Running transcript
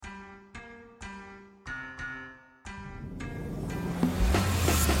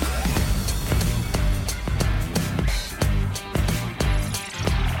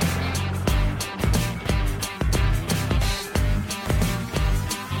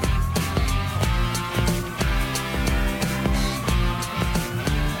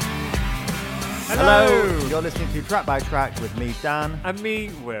You're listening to Track by Track with me, Dan. And me,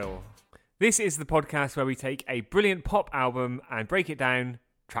 Will. This is the podcast where we take a brilliant pop album and break it down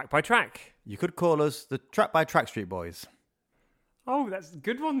track by track. You could call us the Track by Track Street Boys. Oh, that's a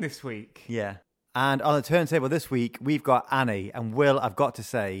good one this week. Yeah. And on the turntable this week, we've got Annie. And Will, I've got to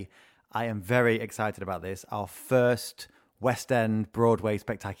say, I am very excited about this. Our first West End Broadway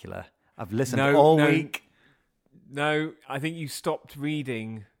spectacular. I've listened all week. No, I think you stopped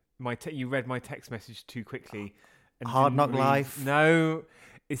reading you read my text message too quickly. And Hard Knock Life. No,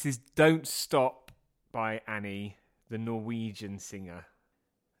 this is Don't Stop by Annie, the Norwegian singer.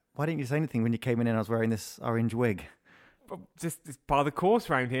 Why didn't you say anything when you came in and I was wearing this orange wig? Well, just it's part of the course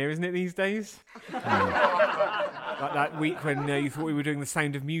around here, isn't it, these days? Like that week when you thought we were doing The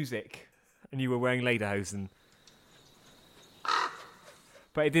Sound of Music and you were wearing lederhosen.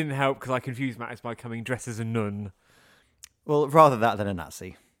 But it didn't help because I confused matters by coming dressed as a nun. Well, rather that than a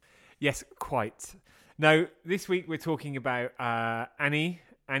Nazi. Yes, quite. Now, this week we're talking about Annie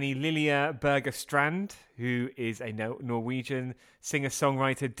Lilja Berger Strand, who is a Norwegian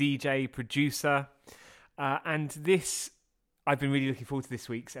singer-songwriter, DJ, producer. And this, I've been really looking forward to this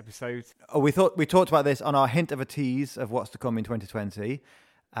week's episode. Oh, we talked about this on our hint of a tease of what's to come in 2020.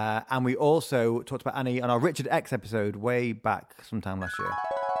 And we also talked about Annie on our Richard X episode way back sometime last year.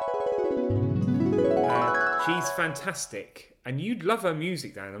 She's fantastic. And you'd love her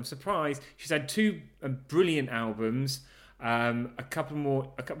music, Dan. I'm surprised. She's had two brilliant albums, a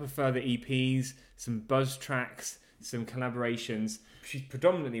couple of further EPs, some buzz tracks, some collaborations. She's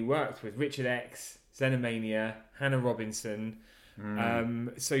predominantly worked with Richard X, Xenomania, Hannah Robinson.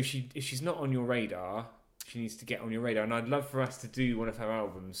 So if she's not on your radar, she needs to get on your radar. And I'd love for us to do one of her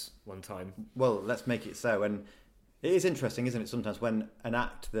albums one time. Well, let's make it so. And it is interesting, isn't it, sometimes when an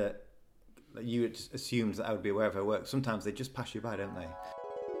act that you assumed that I would be aware of her work, sometimes they just pass you by, don't they?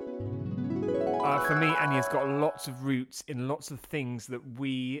 For me, Annie's got lots of roots in lots of things that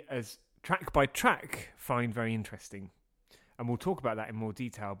we, as track by track, find very interesting. And we'll talk about that in more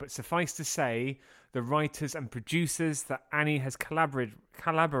detail. But suffice to say, the writers and producers that Annie has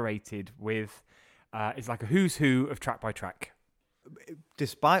collaborated with is like a who's who of track by track.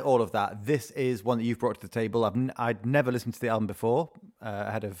 Despite all of that, this is one that you've brought to the table. I'd never listened to the album before,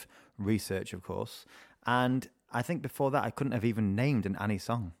 ahead of research, of course. And I think before that, I couldn't have even named an Annie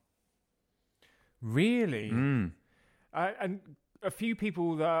song. Really? And a few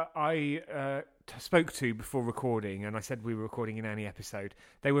people that I spoke to before recording, and I said we were recording an Annie episode,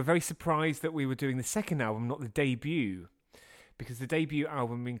 they were very surprised that we were doing the second album, not the debut. Because the debut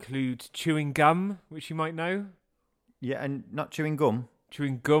album includes Chewing Gum, which you might know. Yeah, and not Chewing Gum.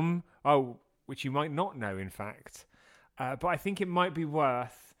 Chewing Gum, which you might not know, in fact. But I think it might be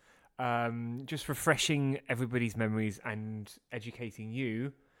worth just refreshing everybody's memories and educating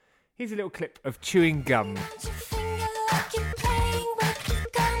you. Here's a little clip of Chewing Gum.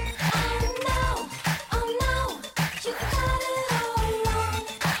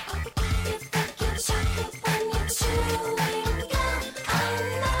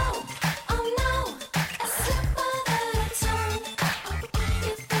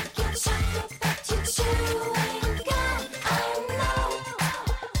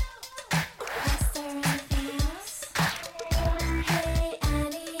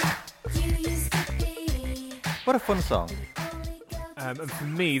 What a fun song. And for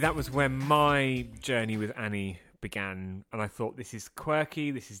me, that was where my journey with Annie began. And I thought, this is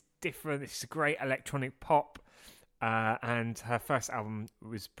quirky, this is different, this is a great electronic pop. And her first album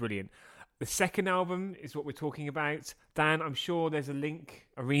was brilliant. The second album is what we're talking about. Dan, I'm sure there's a link,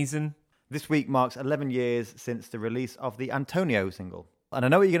 a reason. This week marks 11 years since the release of the Antonio single. And I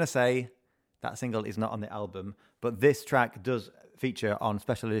know what you're going to say, that single is not on the album, but this track does feature on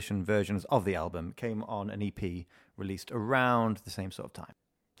special edition versions of the album. It came on an EP released around the same sort of time.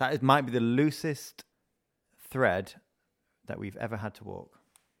 That might be the loosest thread that we've ever had to walk.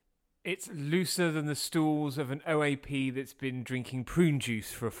 It's looser than the stools of an OAP that's been drinking prune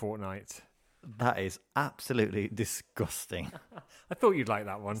juice for a fortnight. That is absolutely disgusting. I thought you'd like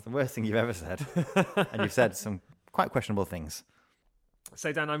that one. It's the worst thing you've ever said. And you've said some quite questionable things.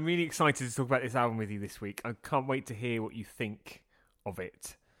 So, Dan, I'm really excited to talk about this album with you this week. I can't wait to hear what you think of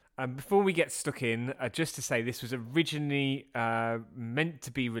it. Before we get stuck in, just to say this was originally meant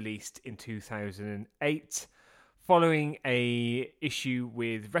to be released in 2008. Following a issue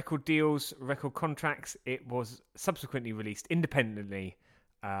with record deals, record contracts, it was subsequently released independently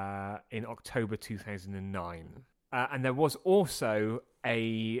in October 2009. And there was also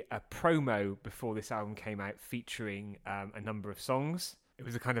a promo before this album came out featuring a number of songs. It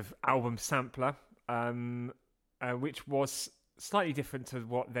was a kind of album sampler, which was slightly different to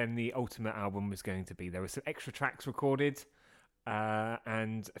what then the Ultimate album was going to be. There were some extra tracks recorded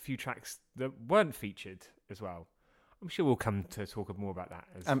and a few tracks that weren't featured as well. I'm sure we'll come to talk more about that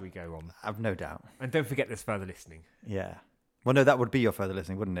as we go on. I've no doubt. And don't forget there's further listening. Yeah. Well, no, that would be your further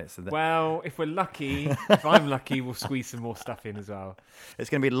listening, wouldn't it? So Well, if we're lucky, if I'm lucky, we'll squeeze some more stuff in as well. It's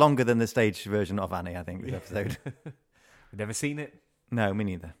going to be longer than the stage version of Annie, I think, this episode. I've never seen it. No, me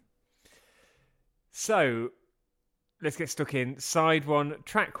neither. So, let's get stuck in. Side 1,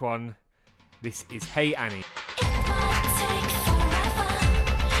 track 1. This is Hey Annie.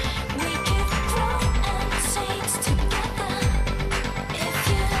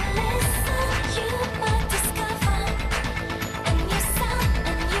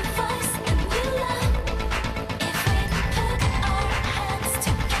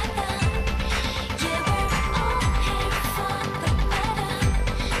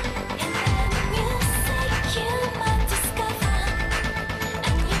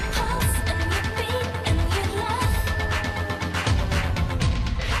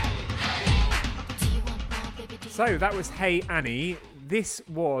 So that was Hey Annie. This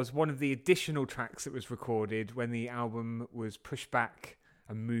was one of the additional tracks that was recorded when the album was pushed back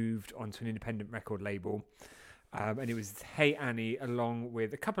and moved onto an independent record label. And it was Hey Annie along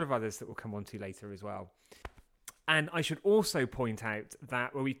with a couple of others that we'll come on to later as well. And I should also point out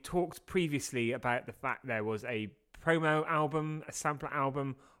that when we talked previously about the fact there was a promo album, a sampler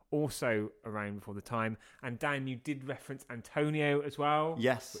album, also around before the time. And Dan, you did reference Antonio as well.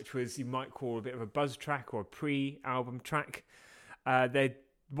 Yes. Which was, you might call a bit of a buzz track or a pre-album track. There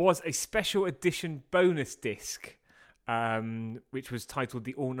was a special edition bonus disc, which was titled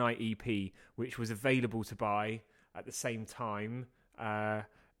the All Night EP, which was available to buy at the same time,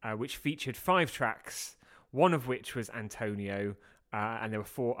 which featured 5 tracks, one of which was Antonio, and there were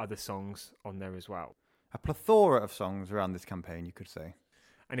 4 other songs on there as well. A plethora of songs around this campaign, you could say.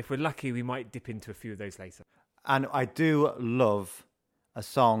 And if we're lucky, we might dip into a few of those later. And I do love a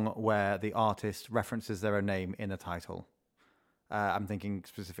song where the artist references their own name in the title. I'm thinking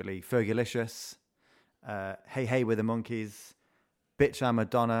specifically Fergalicious, Hey Hey with the Monkeys, Bitch I'm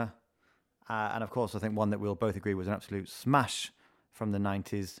Madonna, and of course I think one that we'll both agree was an absolute smash from the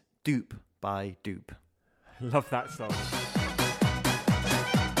 90s, Dupe by Dupe. Love that song.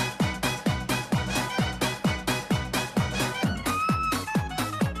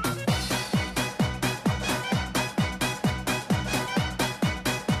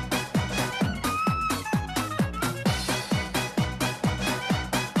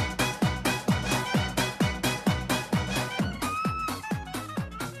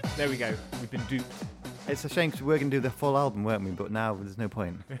 There we go. We've been duped. It's a shame because we were going to do the full album, weren't we? But now there's no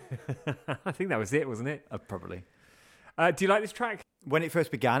point. I think that was it, wasn't it? Probably. Do you like this track? When it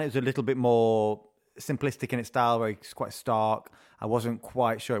first began, it was a little bit more simplistic in its style, where it's quite stark. I wasn't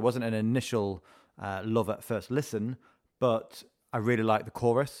quite sure. It wasn't an initial love at first listen, but I really like the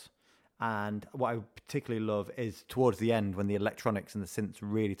chorus. And what I particularly love is towards the end when the electronics and the synths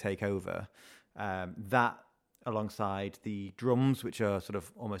really take over. That alongside the drums, which are sort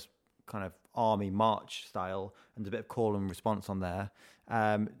of almost kind of army march style, and a bit of call and response on there.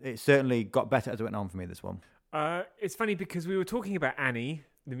 It certainly got better as it went on for me, this one. It's funny because we were talking about Annie,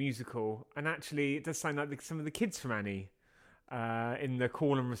 the musical, and actually it does sound like some of the kids from Annie in the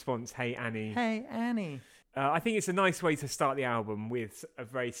call and response, Hey Annie. Hey Annie. I think it's a nice way to start the album with a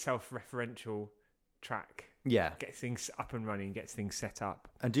very self-referential track. Yeah. Gets things up and running, gets things set up.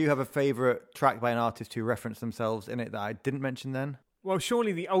 And do you have a favourite track by an artist who referenced themselves in it that I didn't mention then? Well,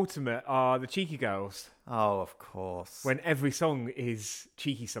 surely the ultimate are the Cheeky Girls. Oh, of course. When every song is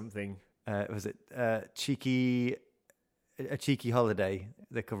cheeky something. Was it A Cheeky Holiday,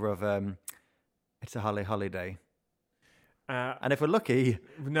 the cover of It's a Holly Holiday. And if we're lucky...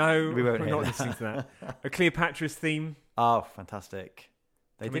 No, we're not listening to that. A Cleopatra's Theme. Oh, fantastic.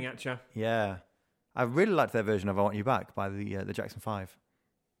 Coming at you. Yeah. I really liked their version of I Want You Back by the Jackson 5.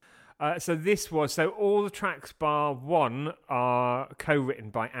 So all the tracks bar one are co-written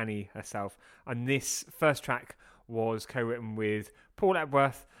by Annie herself. And this first track was co-written with Paul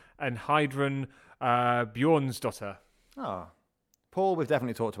Epworth and Heidrun Bjornsdottir. Oh. Paul we've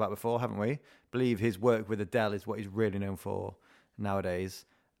definitely talked about before, haven't we? Believe his work with Adele is what he's really known for nowadays.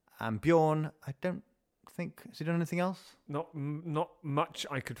 And Bjorn, I don't think, has he done anything else? Not much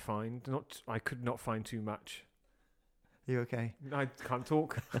I could find. I could not find too much. Are you okay? I can't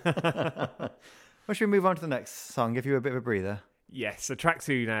talk. Well, should we move on to the next song? Give you a bit of a breather. Yes, so track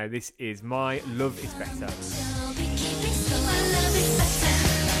 2 now. This is My Love Is Better.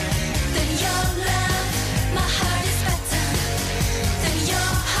 Your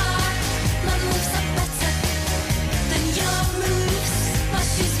moves are better than your moves.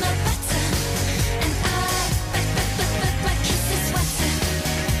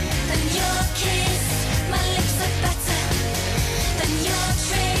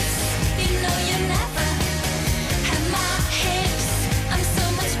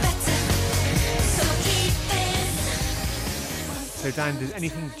 So Dan, does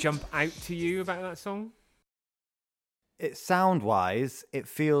anything jump out to you about that song? It sound-wise, it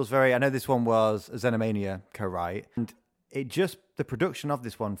feels very... I know this one was a Xenomania co-write, and the production of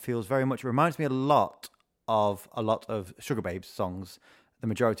this one feels very much... It reminds me a lot of Sugar Babes songs, the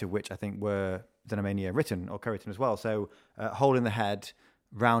majority of which I think were Xenomania written or co-written as well. So Hole in the Head,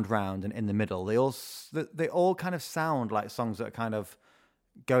 Round Round, and In the Middle, they all kind of sound like songs that are kind of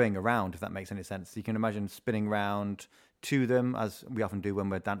going around, if that makes any sense. You can imagine spinning round to them, as we often do when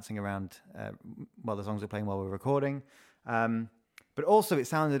we're dancing around while the songs are playing while we're recording. But also it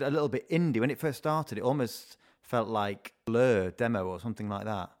sounded a little bit indie. When it first started, it almost felt like Blur demo or something like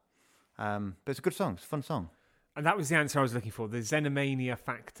that. But it's a good song. It's a fun song. And that was the answer I was looking for, the Xenomania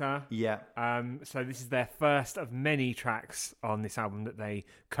factor. Yeah. So this is their first of many tracks on this album that they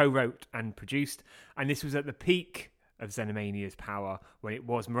co-wrote and produced. And this was at the peak of Xenomania's power, when it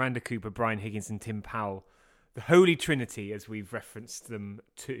was Miranda Cooper, Brian Higgins and Tim Powell. The Holy Trinity, as we've referenced them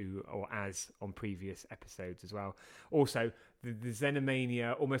to, or as on previous episodes as well. Also, the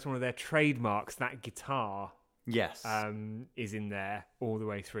Xenomania, almost one of their trademarks, that guitar... Yes. Is in there all the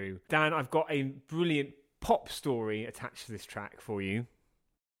way through. Dan, I've got a brilliant pop story attached to this track for you.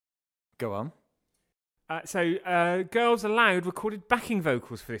 Go on. So Girls Aloud recorded backing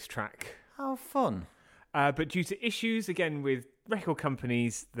vocals for this track. How fun. But due to issues, again, with record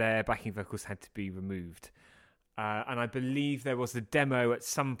companies, their backing vocals had to be removed. And I believe there was a demo at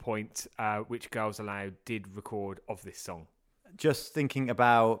some point which Girls Aloud did record of this song. Just thinking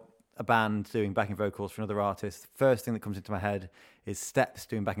about a band doing backing vocals for another artist, first thing that comes into my head is Steps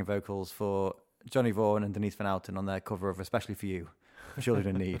doing backing vocals for Johnny Vaughan and Denise Van Outen on their cover of Especially For You,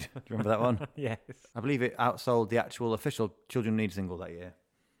 Children in Need. Do you remember that one? Yes. I believe it outsold the actual official Children in Need single that year.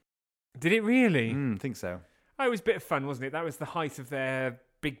 Did it really? I think so. Oh, it was a bit of fun, wasn't it? That was the height of their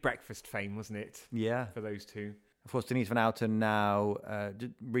Big Breakfast fame, wasn't it? Yeah. For those two. Of course, Denise Van Outen now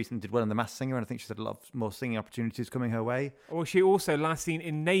recently did well in The Masked Singer, and I think she's had a lot more singing opportunities coming her way. Oh, she also last seen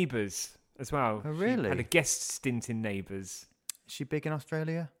in Neighbours as well. Oh, really? She had a guest stint in Neighbours. Is she big in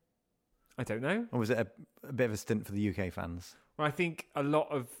Australia? I don't know. Or was it a bit of a stint for the UK fans? Well, I think a lot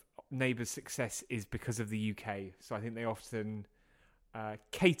of Neighbours' success is because of the UK. So I think they often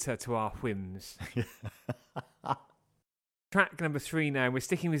cater to our whims. Track number 3 now. We're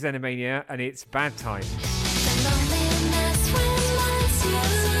sticking with Xenomania, and it's Bad Times.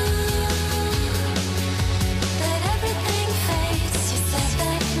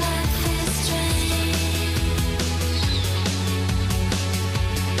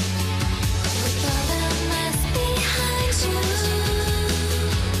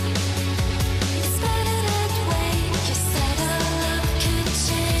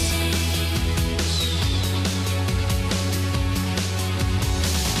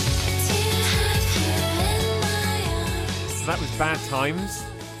 That was Bad Times,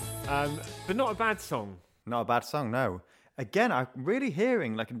 but not a bad song. Not a bad song, no. Again, I'm really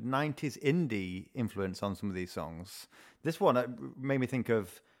hearing like a 90s indie influence on some of these songs. This one made me think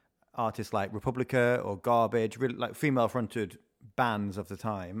of artists like Republica or Garbage, really like female-fronted bands of the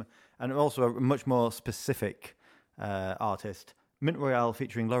time, and also a much more specific artist, Mint Royale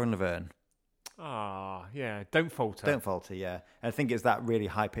featuring Lauren Laverne. Ah, yeah, Don't Falter. Don't Falter, yeah. And I think it's that really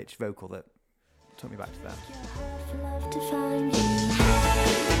high-pitched vocal that took me back to that. To find you.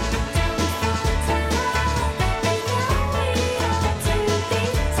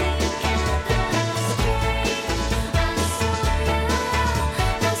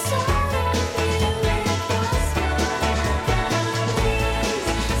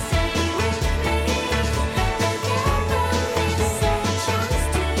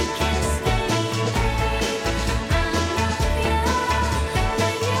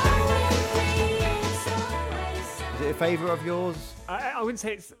 Favourite of yours? I wouldn't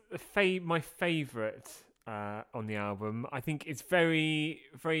say it's my favourite on the album. I think it's very,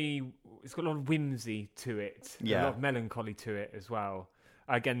 very... It's got a lot of whimsy to it. Yeah. A lot of melancholy to it as well.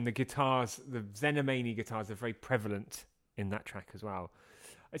 Again, the guitars, the Xenomania guitars are very prevalent in that track as well.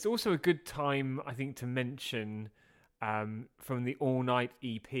 It's also a good time, I think, to mention from the All Night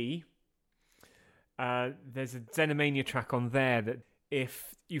EP. There's a Xenomania track on there that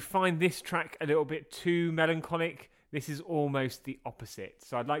if you find this track a little bit too melancholic, this is almost the opposite.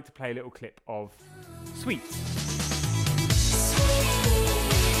 So I'd like to play a little clip of Sweet.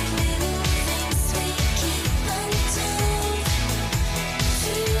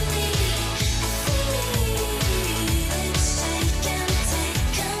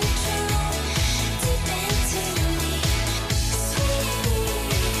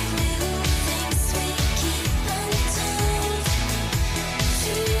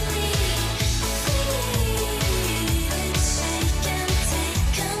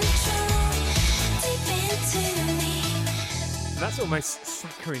 almost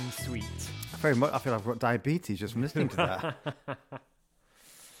saccharine sweet. Very much. I feel I've got diabetes just from listening to that.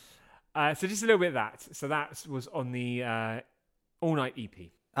 So just a little bit of that. So that was on the All Night EP.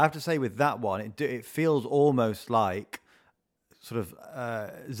 I have to say, with that one, it feels almost like sort of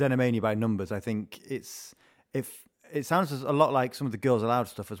Xenomania by numbers. I think it sounds a lot like some of the Girls Aloud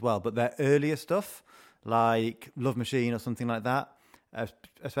stuff as well, but their earlier stuff, like Love Machine or something like that,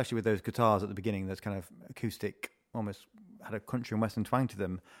 especially with those guitars at the beginning, those kind of acoustic, almost had a country and western twang to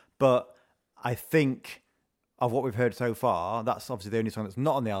them. But I think of what we've heard so far, that's obviously the only song that's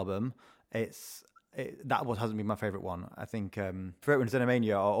not on the album. Hasn't been my favourite one. I think Throat and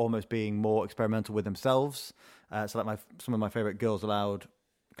Xenomania are almost being more experimental with themselves. So like some of my favourite Girls Aloud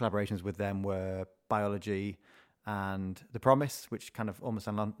collaborations with them were Biology and The Promise, which kind of almost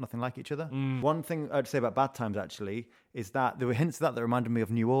sound nothing like each other. One thing I'd say about Bad Times, actually, is that there were hints of that reminded me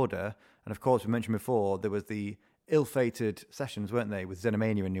of New Order. And of course, we mentioned before, there was the ill-fated sessions, weren't they, with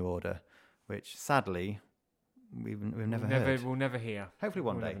Xenomania and New Order, which sadly we've never heard. We'll never hear. Hopefully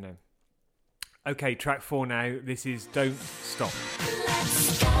one day. Never know. Okay, track 4 now. This is Don't Stop.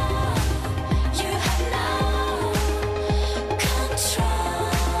 Let's go. You have no control.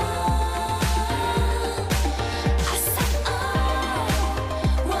 I said, oh,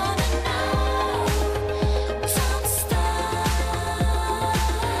 wanna know. Don't stop.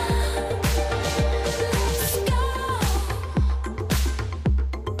 Let's go.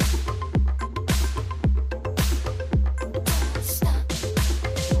 Don't stop.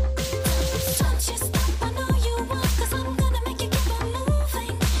 Don't you stop. I know you won't, 'cause I'm gonna make you keep on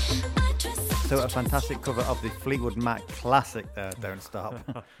moving. I dress So a fantastic cover of the Fleetwood Mac classic there, Don't Stop,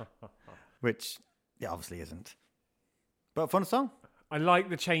 which, obviously isn't. But a fun song. I like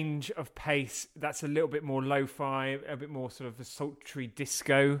the change of pace. That's a little bit more lo-fi, a bit more sort of a sultry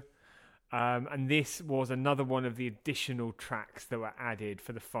disco. And this was another one of the additional tracks that were added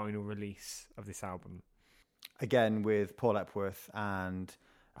for the final release of this album. Again, with Paul Epworth and...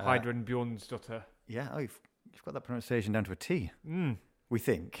 Hydra and Bjorn's daughter. Yeah, you've got that pronunciation down to a T. We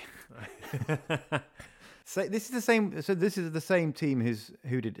think. So this is the same. So this is the same team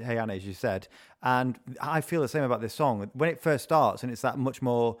who did Hey Anna, as you said, and I feel the same about this song. When it first starts, and it's that much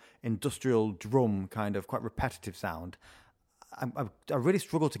more industrial drum kind of quite repetitive sound. I really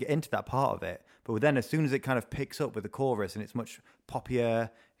struggle to get into that part of it, but then as soon as it kind of picks up with the chorus and it's much poppier,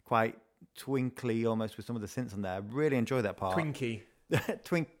 quite twinkly almost with some of the synths on there, I really enjoy that part. Twinkie.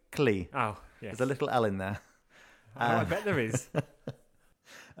 Twinkly. Oh, yes. There's a little L in there. I bet there is.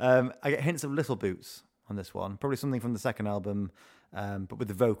 I get hints of Little Boots on this one. Probably something from the second album, but with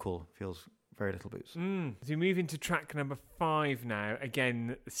the vocal, feels very Little Boots. As we move into track number 5 now,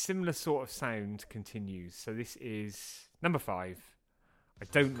 again, a similar sort of sound continues. So this is number 5. I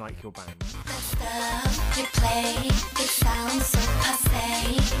Don't Like Your Band. the stuff you play, it sounds so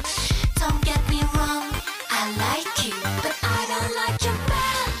passé. Don't get me wrong, I like you, but I don't like your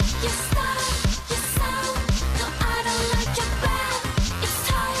band, your style, your sound. No, I don't like your band, it's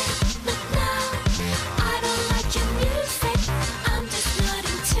tired, but now I don't like your music, I'm just not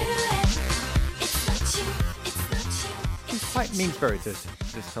into it. It's not you, it's not you, it's Quite mean-spirited.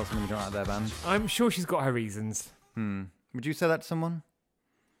 Just tell someone you don't like their band. I'm sure she's got her reasons. Would you say that to someone?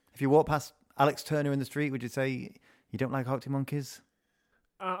 If you walk past Alex Turner in the street, would you say you don't like Arctic Monkeys?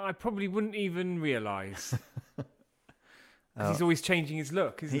 I probably wouldn't even realise. He's always changing his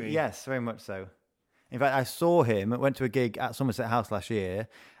look, isn't he? Yes, very much so. In fact, I saw him, went to a gig at Somerset House last year,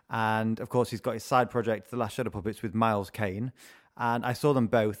 and of course he's got his side project, The Last Shadow Puppets, with Miles Kane, and I saw them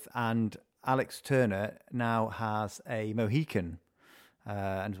both, and Alex Turner now has a Mohican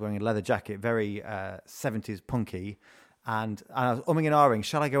and is wearing a leather jacket, very 70s punky, and I was umming and ahhing,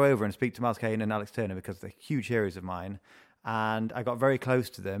 shall I go over and speak to Miles Kane and Alex Turner, because they're huge heroes of mine. And I got very close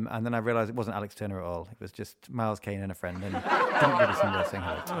to them, and then I realised it wasn't Alex Turner at all. It was just Miles Kane and a friend, and didn't really seem to sing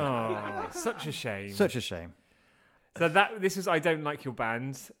hello to. Oh, such a shame. Such a shame. So this is I Don't Like Your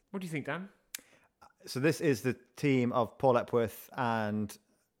Band. What do you think, Dan? So this is the team of Paul Epworth and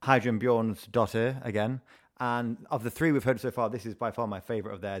Hydra and Bjorn's daughter again. And of the three we've heard so far, this is by far my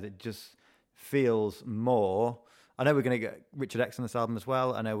favourite of theirs. It just feels more... I know we're going to get Richard X on this album as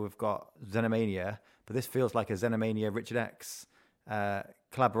well. I know we've got Xenomania, but this feels like a Xenomania Richard X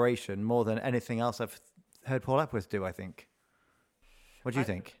collaboration more than anything else I've heard Paul Epworth do, I think. What do you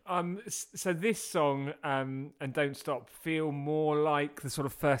think? So this song and Don't Stop feel more like the sort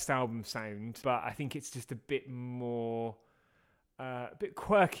of first album sound, but I think it's just a bit more, a bit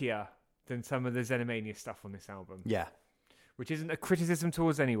quirkier than some of the Xenomania stuff on this album. Yeah. Which isn't a criticism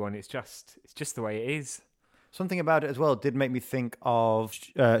towards anyone. It's just the way it is. Something about it as well did make me think of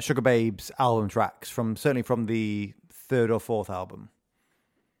Sugar Babe's album tracks, certainly from the third or fourth album.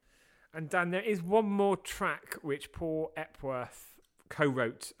 And Dan, there is one more track which Paul Epworth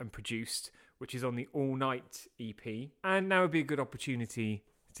co-wrote and produced, which is on the All Night EP. And now would be a good opportunity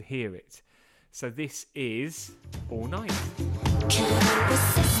to hear it. So this is All Night. Can't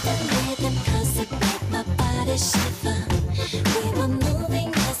resist the rhythm 'cause it made my body shiver. We were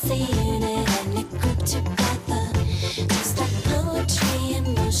moving as a unit and it grew together. Just like poetry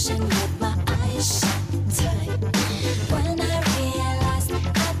in motion with my eyes shut tight. When I realized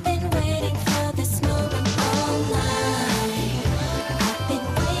I've been waiting for this moment all night. I've been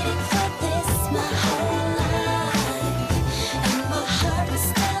waiting for this my whole life. And my heart is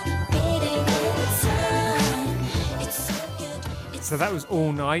still beating in time. It's so good. So that was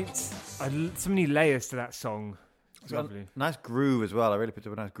All Night. So many layers to that song. It's lovely. Nice groove as well. I really picked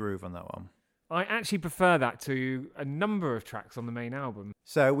up a nice groove on that one. I actually prefer that to a number of tracks on the main album.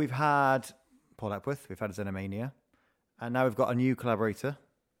 So we've had Paul Epworth, we've had Xenomania, and now we've got a new collaborator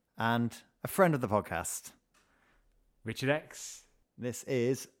and a friend of the podcast. Richard X. This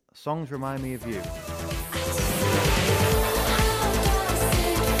is Songs Remind Me of You.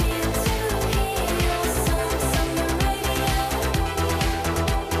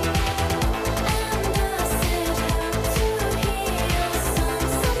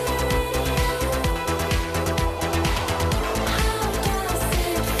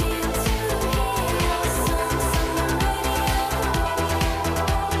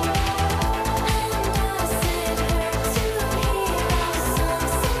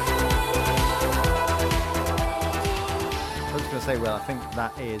 Well, I think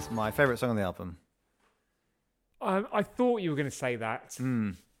that is my favourite song on the album. I thought you were going to say that.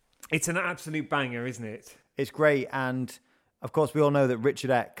 It's an absolute banger, isn't it? It's great, and of course we all know that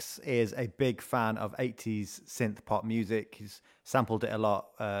Richard X is a big fan of 80s synth pop music. He's sampled it a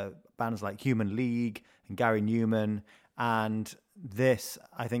lot. Bands like Human League and Gary Newman, and this,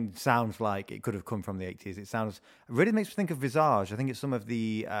 I think, sounds like it could have come from the 80s. It really makes me think of Visage. I think it's some of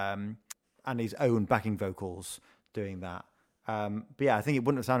the Annie's own backing vocals doing that. But yeah, I think it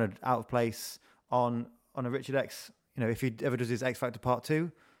wouldn't have sounded out of place on a Richard X. You know, if he ever does his X Factor Part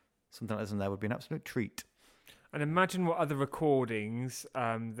 2, something like this in there would be an absolute treat. And imagine what other recordings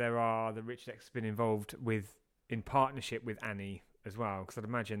there are that Richard X has been involved with in partnership with Annie as well, because I'd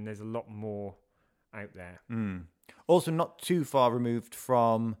imagine there's a lot more out there. Also, not too far removed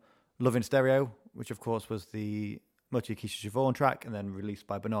from Love in Stereo, which of course was the Mochi Keisha Siobhan track and then released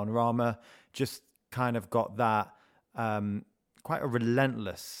by Bananarama. Just kind of got that quite a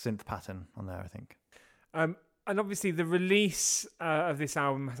relentless synth pattern on there, I think. And obviously the release of this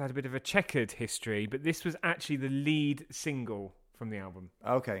album has had a bit of a checkered history, but this was actually the lead single from the album.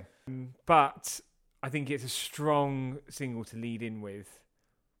 Okay. But I think it's a strong single to lead in with.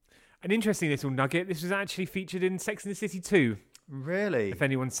 An interesting little nugget, this was actually featured in Sex and the City 2. Really? If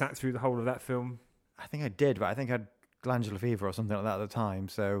anyone sat through the whole of that film. I think I did, but I think I had glandular fever or something like that at the time.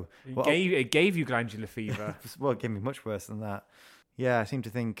 So it gave you glandular fever. Well, it gave me much worse than that. Yeah, I seem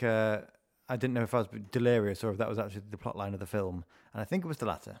to think I didn't know if I was delirious or if that was actually the plot line of the film, and I think it was the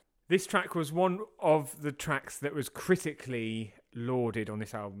latter. This track was one of the tracks that was critically lauded on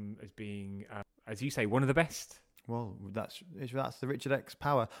this album as being, as you say, one of the best. Well, that's the Richard X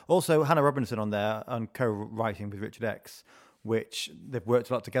power. Also, Hannah Robinson on there on co-writing with Richard X, which they've worked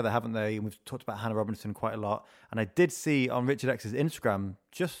a lot together, haven't they? And we've talked about Hannah Robinson quite a lot. And I did see on Richard X's Instagram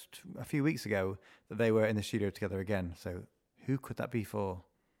just a few weeks ago that they were in the studio together again. So who could that be for?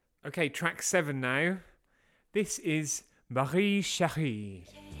 Okay, track 7 now. This is Marie Chérie.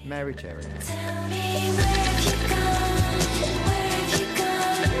 Mary Cherry. Tell me where have you gone? Where have you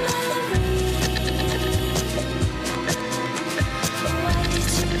gone, Marie? Why did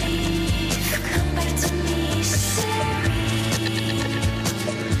you leave? Come back to me, Sherry.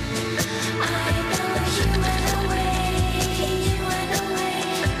 I know you went away, Marie.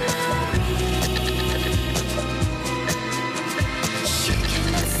 You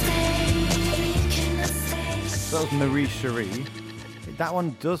cannot stay. So that was Marie Cherie. That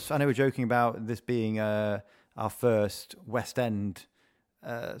one does, I know we're joking about this being our first West End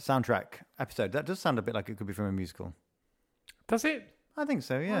soundtrack episode. That does sound a bit like it could be from a musical. Does it? I think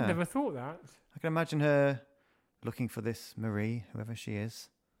so, yeah. I never thought that. I can imagine her looking for this Marie, whoever she is.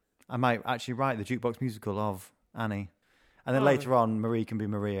 I might actually write the jukebox musical of Annie. And then later on, Marie can be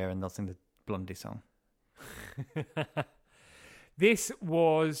Maria and they'll sing the Blondie song. This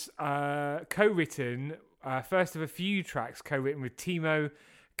was co-written, first of a few tracks co-written with Timo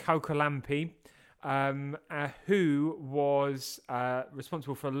Kaukolampi, who was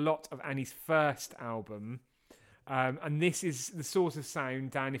responsible for a lot of Annie's first album. And this is the sort of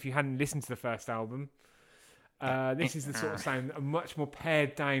sound, Dan, if you hadn't listened to the first album, This is the sort of sound, a much more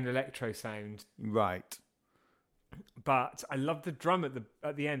pared down electro sound. Right. But I love the drum at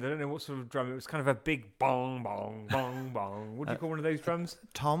the end. I don't know what sort of drum. It was kind of a big bong, bong, bong, bong. What do you call one of those drums?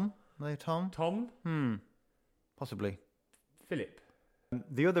 Tom? Are they Tom? Tom? Possibly. Philip.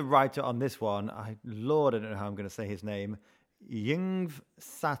 The other writer on this one, I don't know how I'm going to say his name. Yngve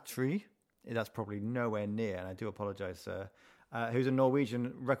Satri. That's probably nowhere near, and I do apologise, sir. Who's a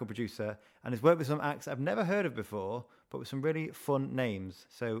Norwegian record producer and has worked with some acts I've never heard of before, but with some really fun names.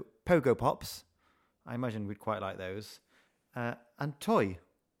 So Pogo Pops. I imagine we'd quite like those. And Toy.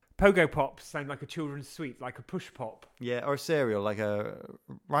 Pogo Pops sound like a children's sweet, like a push pop. Yeah, or a cereal, like a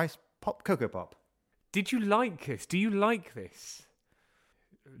rice pop, Cocoa Pop. Did you like this? Do you like this?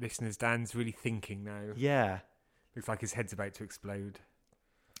 Listeners, Dan's really thinking now. Yeah. Looks like his head's about to explode.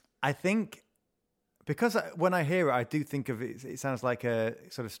 I think, because when I hear it, I do think of it, it sounds like a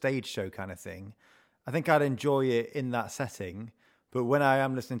sort of stage show kind of thing. I think I'd enjoy it in that setting. But when I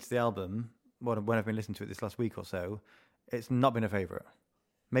am listening to the album, when I've been listening to it this last week or so, it's not been a favourite.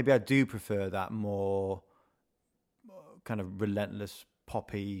 Maybe I do prefer that more kind of relentless,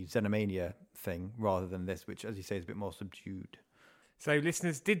 poppy Xenomania thing rather than this, which, as you say, is a bit more subdued. So,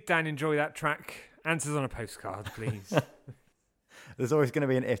 listeners, did Dan enjoy that track? Answers on a postcard, please. There's always going to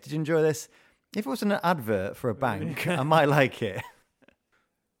be an if. Did you enjoy this? If it was an advert for a bank, I might like it.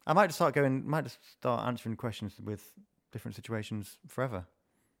 I might just start answering questions with different situations forever.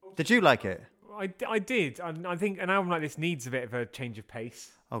 Did you like it? I did. I think an album like this needs a bit of a change of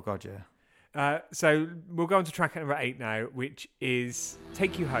pace. Oh, God, yeah. So we'll go on to track number 8 now, which is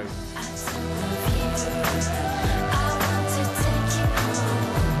Take You Home.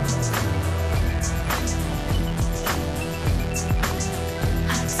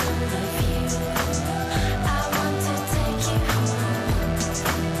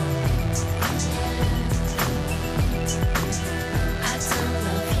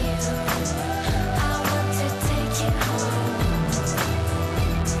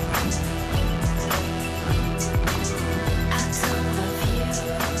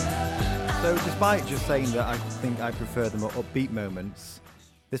 Despite just saying that I think I prefer the more upbeat moments,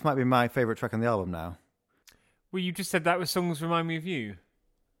 this might be my favourite track on the album now. Well, you just said that was songs remind me of you.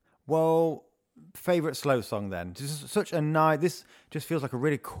 Well, favourite slow song then. This just feels like a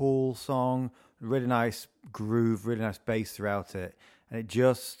really cool song, really nice groove, really nice bass throughout it. And it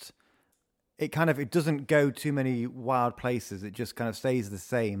doesn't go too many wild places. It just kind of stays the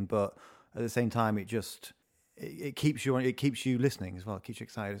same, but at the same time, it keeps you listening as well. It keeps you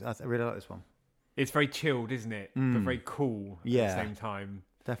excited. I really like this one. It's very chilled, isn't it? But very cool at the same time.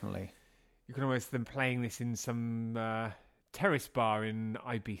 Definitely. You can almost them playing this in some terrace bar in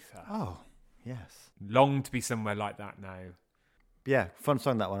Ibiza. Oh, yes. Long to be somewhere like that now. Yeah, fun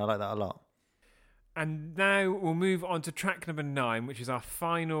song, that one. I like that a lot. And now we'll move on to track number 9, which is our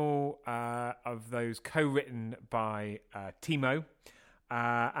final of those co-written by Timo.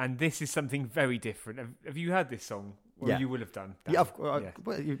 And this is something very different. Have you heard this song? Well, yeah. You will have done. Dan. Yeah,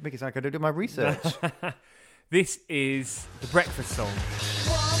 well, you make it sound like I don't do my research. This is the breakfast song.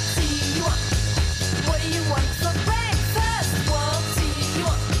 What do you want? What do you want for breakfast? What do you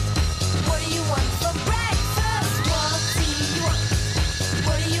want? What do you want for breakfast? What do you want?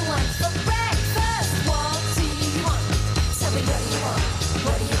 What do you want for breakfast? What do you want? Tell me what you want.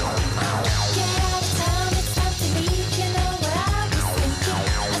 What do you want? Get out of town, it's time to leave. You know what I was thinking.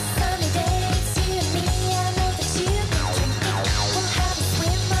 A sunny day, it's you and me. I know that you've been drinking. We'll have a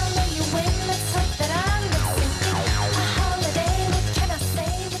swim, I know you win. Let's hope that I'm not sinking. A holiday, what can I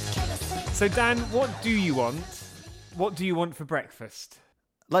say? What can I say? So, Dan, what do you want? What do you want for breakfast?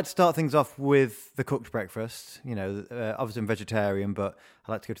 I'd like to start things off with the cooked breakfast. You know, obviously I'm vegetarian, but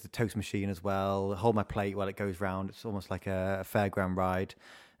I like to go to the toast machine as well, hold my plate while it goes round. It's almost like a fairground ride.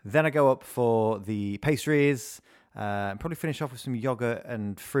 Then I go up for the pastries, and probably finish off with some yogurt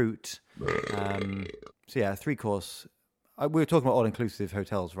and fruit. So yeah, 3-course. We were talking about all-inclusive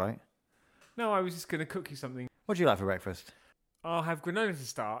hotels, right? No, I was just going to cook you something. What do you like for breakfast? I'll have granola to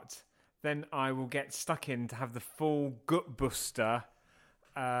start. Then I will get stuck in to have the full gut buster.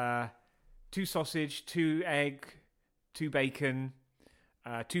 2 sausage, 2 egg, 2 bacon,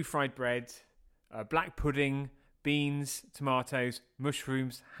 2 fried bread, black pudding, beans, tomatoes,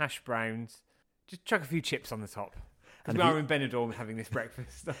 mushrooms, hash browns. Just chuck a few chips on the top. Because we are in Benidorm having this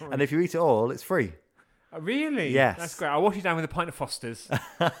breakfast. And if you eat it all, it's free. Really? Yes. That's great. I'll wash it down with a pint of Foster's.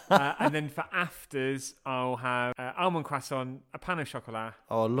 And then for afters, I'll have almond croissant, a pan au chocolat.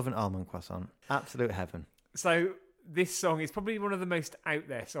 Oh, I love an almond croissant. Absolute heaven. So this song is probably one of the most out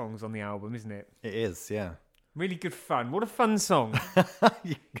there songs on the album, isn't it? It is, yeah. Really good fun. What a fun song.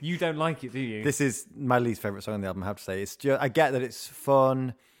 You don't like it, do you? This is my least favourite song on the album, I have to say. It's just, I get that it's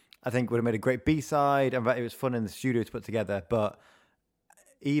fun. I think would have made a great B-side, and it was fun in the studio to put together. But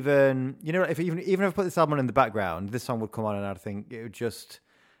even if I put this album on in the background, this song would come on, and I'd think it would just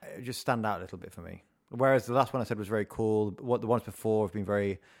stand out a little bit for me. Whereas the last one I said was very cool. What the ones before have been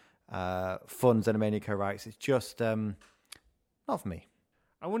very fun. Xenomania co-writes. It's just not for me.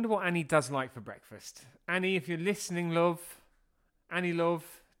 I wonder what Annie does like for breakfast. Annie, if you're listening, love,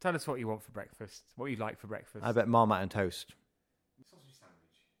 tell us what you want for breakfast. What you like for breakfast. I bet Marmite and toast. Sausage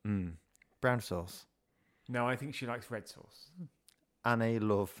sandwich. Brown sauce. No, I think she likes red sauce. Annie,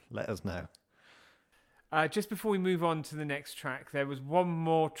 love, let us know. Just before we move on to the next track, there was one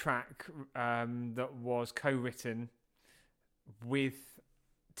more track that was co-written with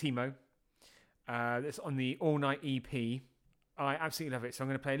Timo. That's on the All Night EP. I absolutely love it, so I'm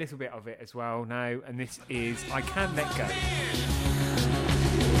going to play a little bit of it as well now, and this is I Can't Let Go. It's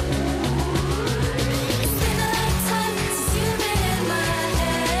been a long time since you've been in my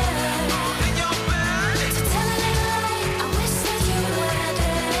head. To tell a little lie, I wish that you were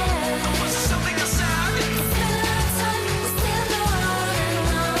dead. It's been a long time, we still go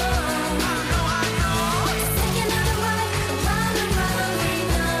on and on. It's taking another ride, round and round we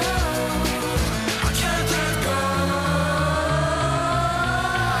know. I can't let go.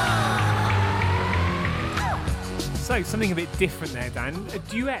 So, something a bit different there, Dan. A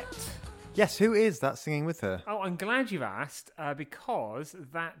duet. Yes, who is that singing with her? Oh, I'm glad you've asked, because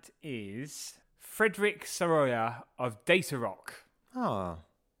that is Frederick Sorolla of Data Rock. Oh,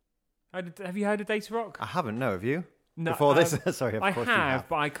 Have you heard of Data Rock? I haven't, no, have you? No, Before this? Sorry, of I course have, you have.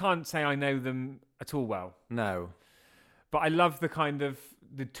 but I can't say I know them at all well. No. But I love the kind of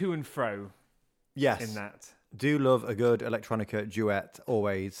the to and fro Yes. in that. Do love a good electronica duet,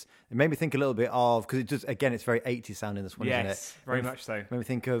 always. It made me think a little bit of, because it does, again, it's very 80s sounding, this one, isn't it? Yes, very much so. Made me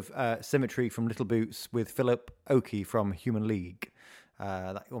think of Symmetry from Little Boots with Philip Oakey from Human League.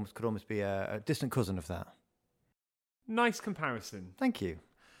 That could almost be a distant cousin of that. Nice comparison. Thank you.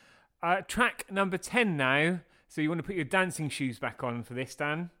 Track number 10 now. So you want to put your dancing shoes back on for this,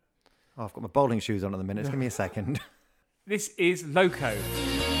 Dan? Oh, I've got my bowling shoes on at the minute. Give me a second. This is Loco.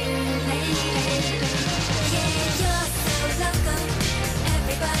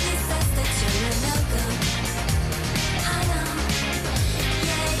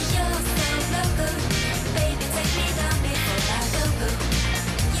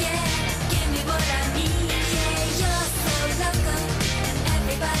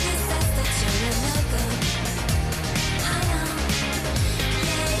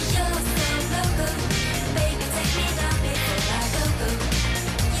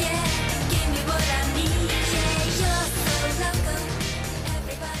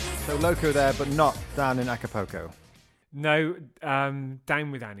 So Loco there, but not down in Acapulco. No,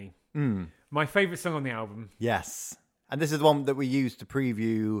 Down with Annie. My favourite song on the album. Yes. And this is the one that we used to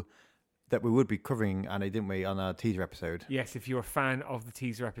preview that we would be covering, Annie, didn't we, on our teaser episode? Yes, if you're a fan of the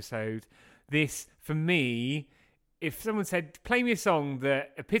teaser episode. This, for me, if someone said, play me a song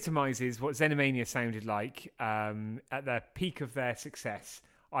that epitomises what Xenomania sounded like at the peak of their success,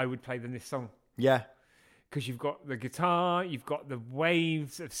 I would play them this song. Yeah. Because you've got the guitar, you've got the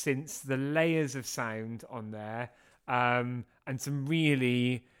waves of synths, the layers of sound on there, and some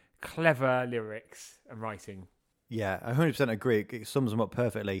really clever lyrics and writing. Yeah, I 100% agree. It sums them up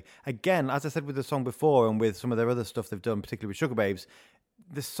perfectly. Again, as I said with the song before and with some of their other stuff they've done, particularly with Sugar Babes,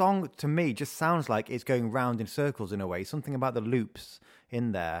 the song to me just sounds like it's going round in circles in a way. Something about the loops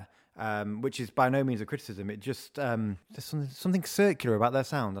in there, which is by no means a criticism. It just there's something circular about their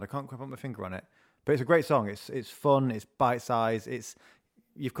sound that I can't quite put my finger on it. But it's a great song. It's fun. It's bite-sized.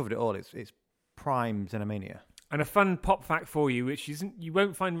 You've covered it all. It's prime Xenomania. And a fun pop fact for you, which you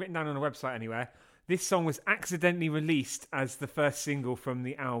won't find written down on a website anywhere. This song was accidentally released as the first single from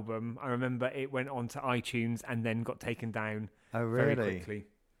the album. I remember it went on to iTunes and then got taken down very quickly.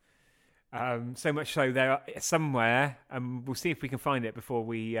 So much so there somewhere, and we'll see if we can find it before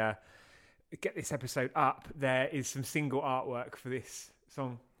we get this episode up. There is some single artwork for this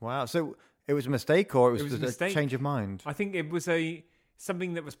song. Wow. So it was a mistake, or it was a mistake. Change of mind? I think it was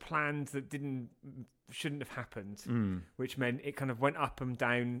something that was planned that shouldn't have happened, which meant it kind of went up and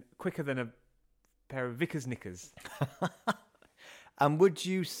down quicker than a pair of Vickers knickers. And would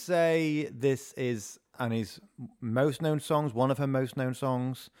you say this is Annie's most known songs, one of her most known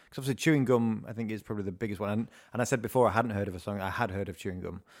songs? Because obviously Chewing Gum, I think, is probably the biggest one. And I said before I hadn't heard of a song. I had heard of Chewing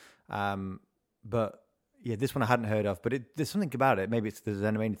Gum. But yeah, this one I hadn't heard of. But there's something about it. Maybe it's the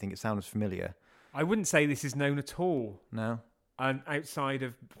Xenomania thing. It sounds familiar. I wouldn't say this is known at all. No? And outside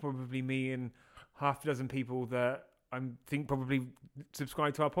of probably me and half a dozen people that I think probably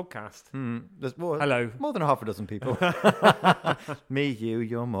subscribe to our podcast. There's more, Hello. more than half a dozen people. Me, you,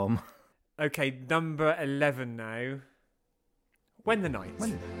 your mum. Okay, number 11 now. When the Night.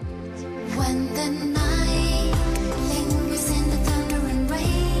 When the night lingers in the thunder and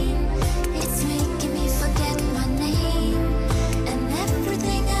rain, it's making me forget my name and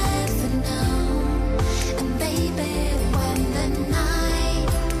everything I ever known. And baby, when the night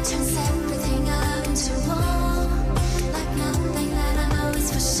turns everything out into war, like nothing that I know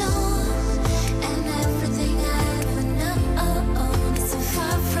is for sure, and everything I ever know is so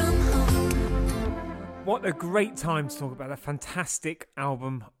far from home. What a great time to talk about the fantastic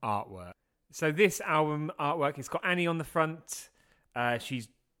album artwork. So this album artwork, it's got Annie on the front. She's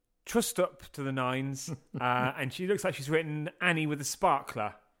trussed up to the nines, and she looks like she's written Annie with a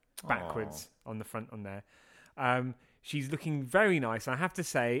sparkler backwards on the front on there. She's looking very nice. I have to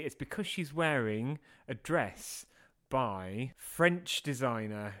say, it's because she's wearing a dress by French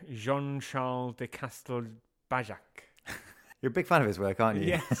designer Jean-Charles de Castelbajac. You're a big fan of his work, aren't you?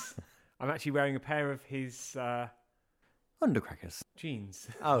 Yes. I'm actually wearing a pair of his Undercrackers. jeans.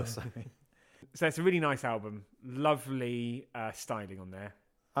 Oh, sorry. So it's a really nice album. Lovely styling on there.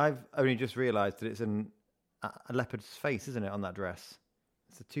 I've only just realised that it's a leopard's face, isn't it, on that dress?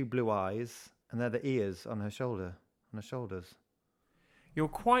 It's the two blue eyes, and they're the ears on her shoulders. You're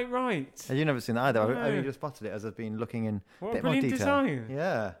quite right. Have you never seen that either? No. I only just spotted it as I've been looking in What a a bit more brilliant detail. design.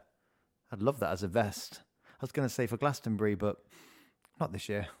 Yeah. I'd love that as a vest. I was going to say for Glastonbury, but not this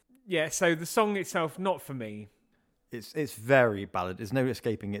year. Yeah, so the song itself, not for me. It's very ballad. There's no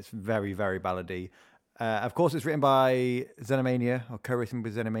escaping. It's very, very ballady. Of course, it's written by Xenomania, or co-written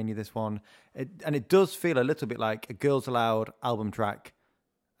with Xenomania, this one. And it does feel a little bit like a Girls Aloud album track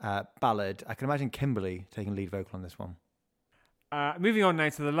ballad. I can imagine Kimberly taking lead vocal on this one. Moving on now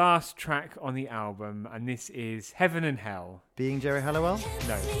to the last track on the album, and this is Heaven and Hell. Being Jerry Halliwell?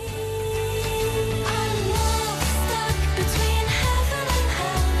 No.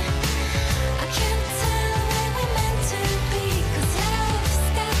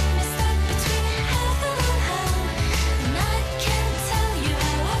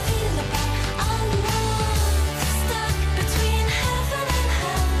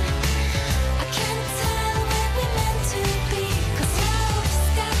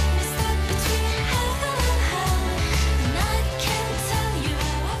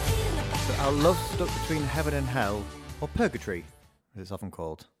 Love stuck between heaven and hell, or purgatory, as it's often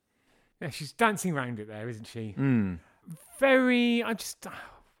called. Yeah, she's dancing around it there, isn't she? Mm. Very,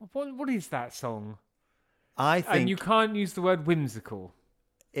 what is that song? I think And you can't use the word whimsical.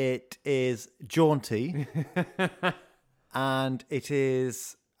 it is jaunty, and it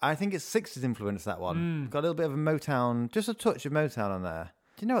is, I think it's 60s influence, that one. Got a little bit of a Motown, just a touch of Motown on there.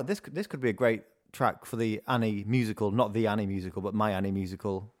 Do you know what, this could be a great track for the Annie musical, not the Annie musical, but My Annie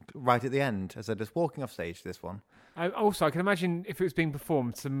musical, right at the end, as they're just walking off stage, this one. Also, I can imagine if it was being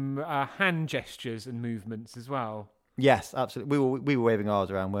performed, some hand gestures and movements as well. Yes, absolutely. We were waving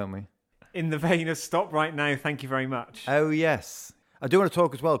ours around, weren't we? In the vein of Stop Right Now, thank you very much. Oh, yes. I do want to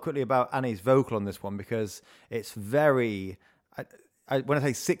talk as well quickly about Annie's vocal on this one, because it's very... when I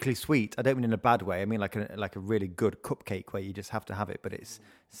say sickly sweet, I don't mean in a bad way. I mean like a really good cupcake where you just have to have it, but it's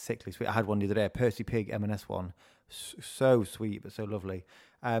sickly sweet. I had one the other day, a Percy Pig M&S one. So sweet, but so lovely.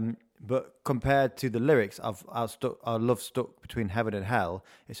 But compared to the lyrics of Our Love Stuck Between Heaven and Hell,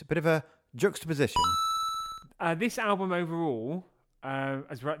 it's a bit of a juxtaposition. This album overall,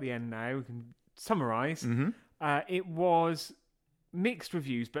 as we're at the end now, we can summarise. It was mixed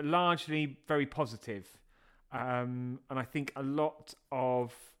reviews, but largely very positive. And I think a lot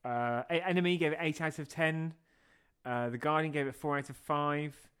of Enemy gave it 8 out of 10. The Guardian gave it 4 out of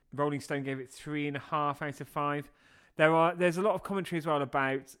 5. Rolling Stone gave it 3.5 out of 5. There's a lot of commentary as well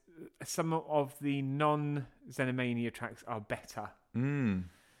about some of the non-Xenomania tracks are better. Well,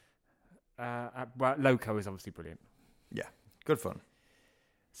 Loco is obviously brilliant. Yeah, good fun.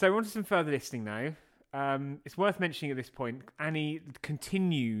 So we're on to some further listening now. It's worth mentioning at this point, Annie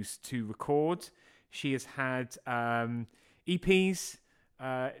continues to record. She has had EPs,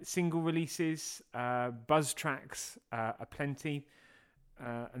 single releases, buzz tracks, aplenty.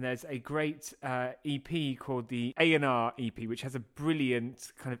 And there's a great EP called the A&R EP, which has a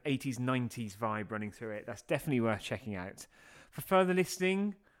brilliant kind of 80s, 90s vibe running through it. That's definitely worth checking out. For further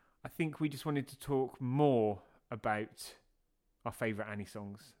listening, I think we just wanted to talk more about our favourite Annie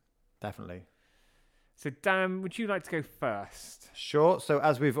songs. Definitely. So, Dan, would you like to go first? Sure. So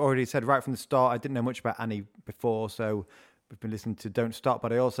as we've already said right from the start, I didn't know much about Annie before, so we've been listening to Don't Stop,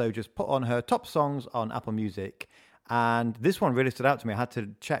 but I also just put on her top songs on Apple Music. And this one really stood out to me. I had to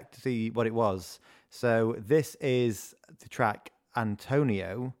check to see what it was. So this is the track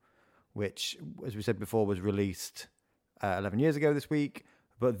Antonio, which, as we said before, was released 11 years ago this week.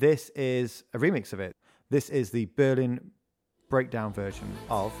 But this is a remix of it. This is the Berlin breakdown version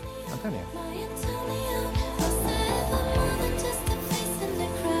of Antonio. My Antonio, was I ever more than just a face in the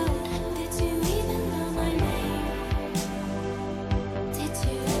crowd? Did you even know my name? Did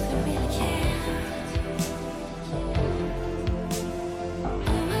you ever really care? Oh,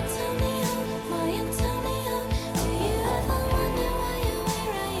 Antonio, my Antonio, do you ever wonder why you're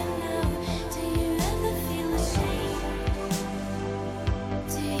where I am now? Do you ever feel ashamed?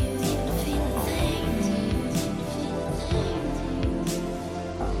 Do you even feel a thing?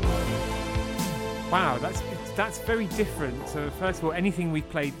 Wow, that's very different. So first of all, anything we've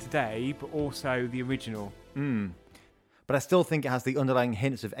played today, but also the original. But I still think it has the underlying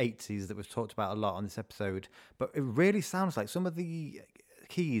hints of 80s that we've talked about a lot on this episode. But it really sounds like some of the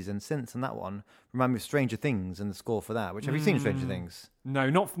keys and synths in that one remind me of Stranger Things and the score for that. Which, have you seen Stranger Things? No,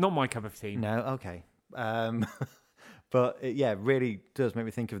 not my cup of tea. No? Okay. But it really does make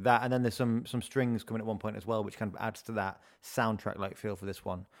me think of that. And then there's some strings coming at one point as well, which kind of adds to that soundtrack-like feel for this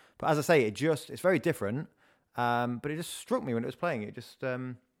one. But as I say, it's very different. But it just struck me when it was playing. It just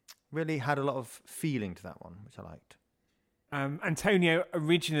really had a lot of feeling to that one, which I liked. Antonio,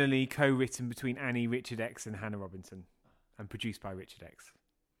 originally co-written between Annie, Richard X and Hannah Robinson and produced by Richard X.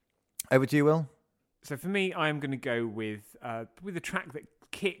 Over to you, Will. So for me, I am going to go with a track that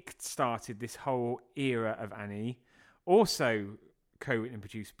kick-started this whole era of Annie, also co-written and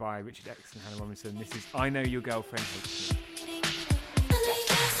produced by Richard X and Hannah Robinson. This is I Know Your Girlfriend Hates Me. I know your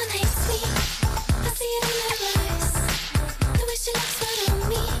girlfriend hates me. I see it in her eyes. The way she looks right on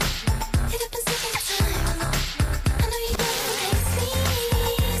me. It happens every time. I know your girlfriend hates me.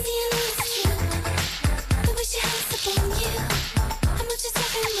 See, I know it's true. The way she hangs up on you. How much is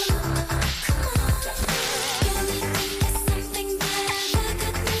every move? Come on. Gonna make me miss something bad. I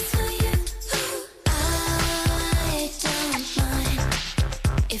got news for you. I don't mind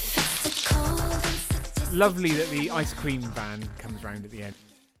if it's a cold and sadistic. Lovely that the ice cream van comes round at the end.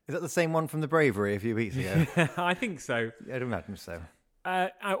 Is that the same one from The Bravery a few weeks ago? I think so. I'd imagine so.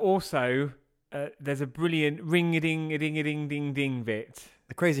 Also, there's a brilliant ring-a-ding-a-ding-a-ding-ding-ding bit.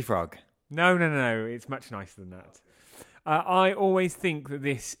 The Crazy Frog. No, it's much nicer than that. I always think that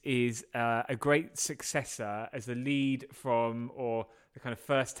this is a great successor as the lead from, or the kind of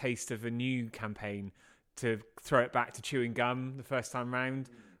first taste of a new campaign to throw it back to chewing gum the first time round.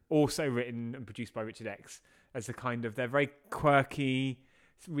 Also written and produced by Richard X as a kind of, they're very quirky,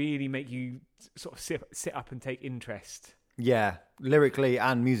 really make you sort of sit up and take interest. Yeah, lyrically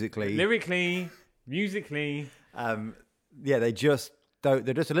and musically. Musically. They're just a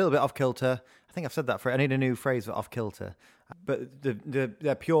little bit off kilter. I think I've said that I need a new phrase for off kilter. But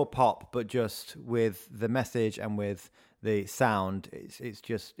they're pure pop, but just with the message and with the sound,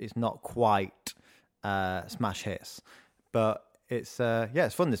 it's not quite smash hits. But it's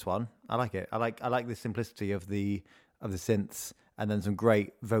fun, this one. I like it. I like the simplicity of the synths, and then some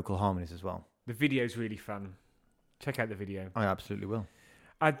great vocal harmonies as well. The video's really fun. Check out the video. I absolutely will.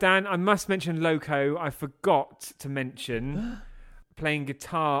 Dan, I must mention Loco. I forgot to mention playing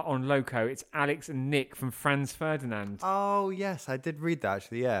guitar on Loco. It's Alex and Nick from Franz Ferdinand. Oh, yes, I did read that,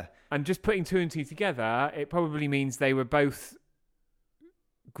 actually, yeah. And just putting two and two together, it probably means they were both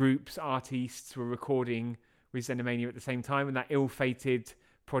artists were recording with Xenomania at the same time, and that ill-fated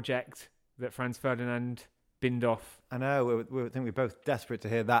project that Franz Ferdinand binned off. I know. I think we're both desperate to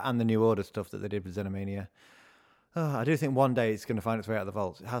hear that and the New Order stuff that they did with Xenomania. Oh, I do think one day it's going to find its way out of the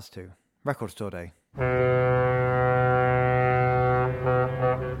vaults. It has to. Record Store Day.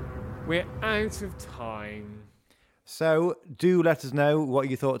 We're out of time. So, do let us know what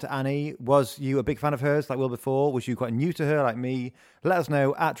you thought to Annie. Was you a big fan of hers like Will before? Was you quite new to her like me? Let us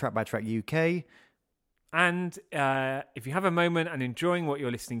know at Track by Track UK. And if you have a moment and enjoying what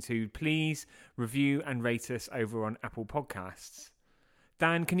you're listening to, please review and rate us over on Apple Podcasts.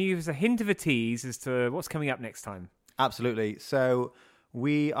 Dan, can you give us a hint of a tease as to what's coming up next time? Absolutely. So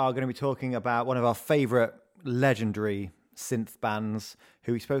we are going to be talking about one of our favourite legendary synth bands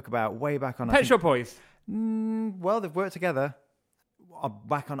who we spoke about way back on... Pet Shop Boys. Well, they've worked together.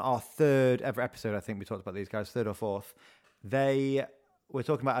 Back on our third ever episode, I think we talked about these guys, third or fourth. We're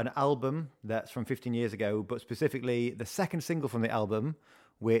talking about an album that's from 15 years ago, but specifically the second single from the album,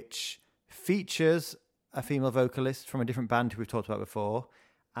 which features a female vocalist from a different band who we've talked about before.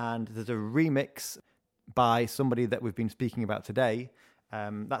 And there's a remix by somebody that we've been speaking about today.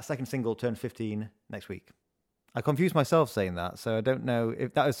 That second single turns 15 next week. I confused myself saying that, so I don't know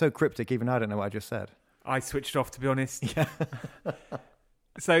if that was so cryptic, even I don't know what I just said. I switched off, to be honest. Yeah.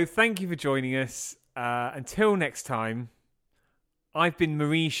 So thank you for joining us. Until next time, I've been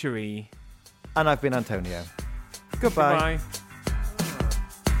Marie Cherie. And I've been Antonio. Goodbye. Goodbye.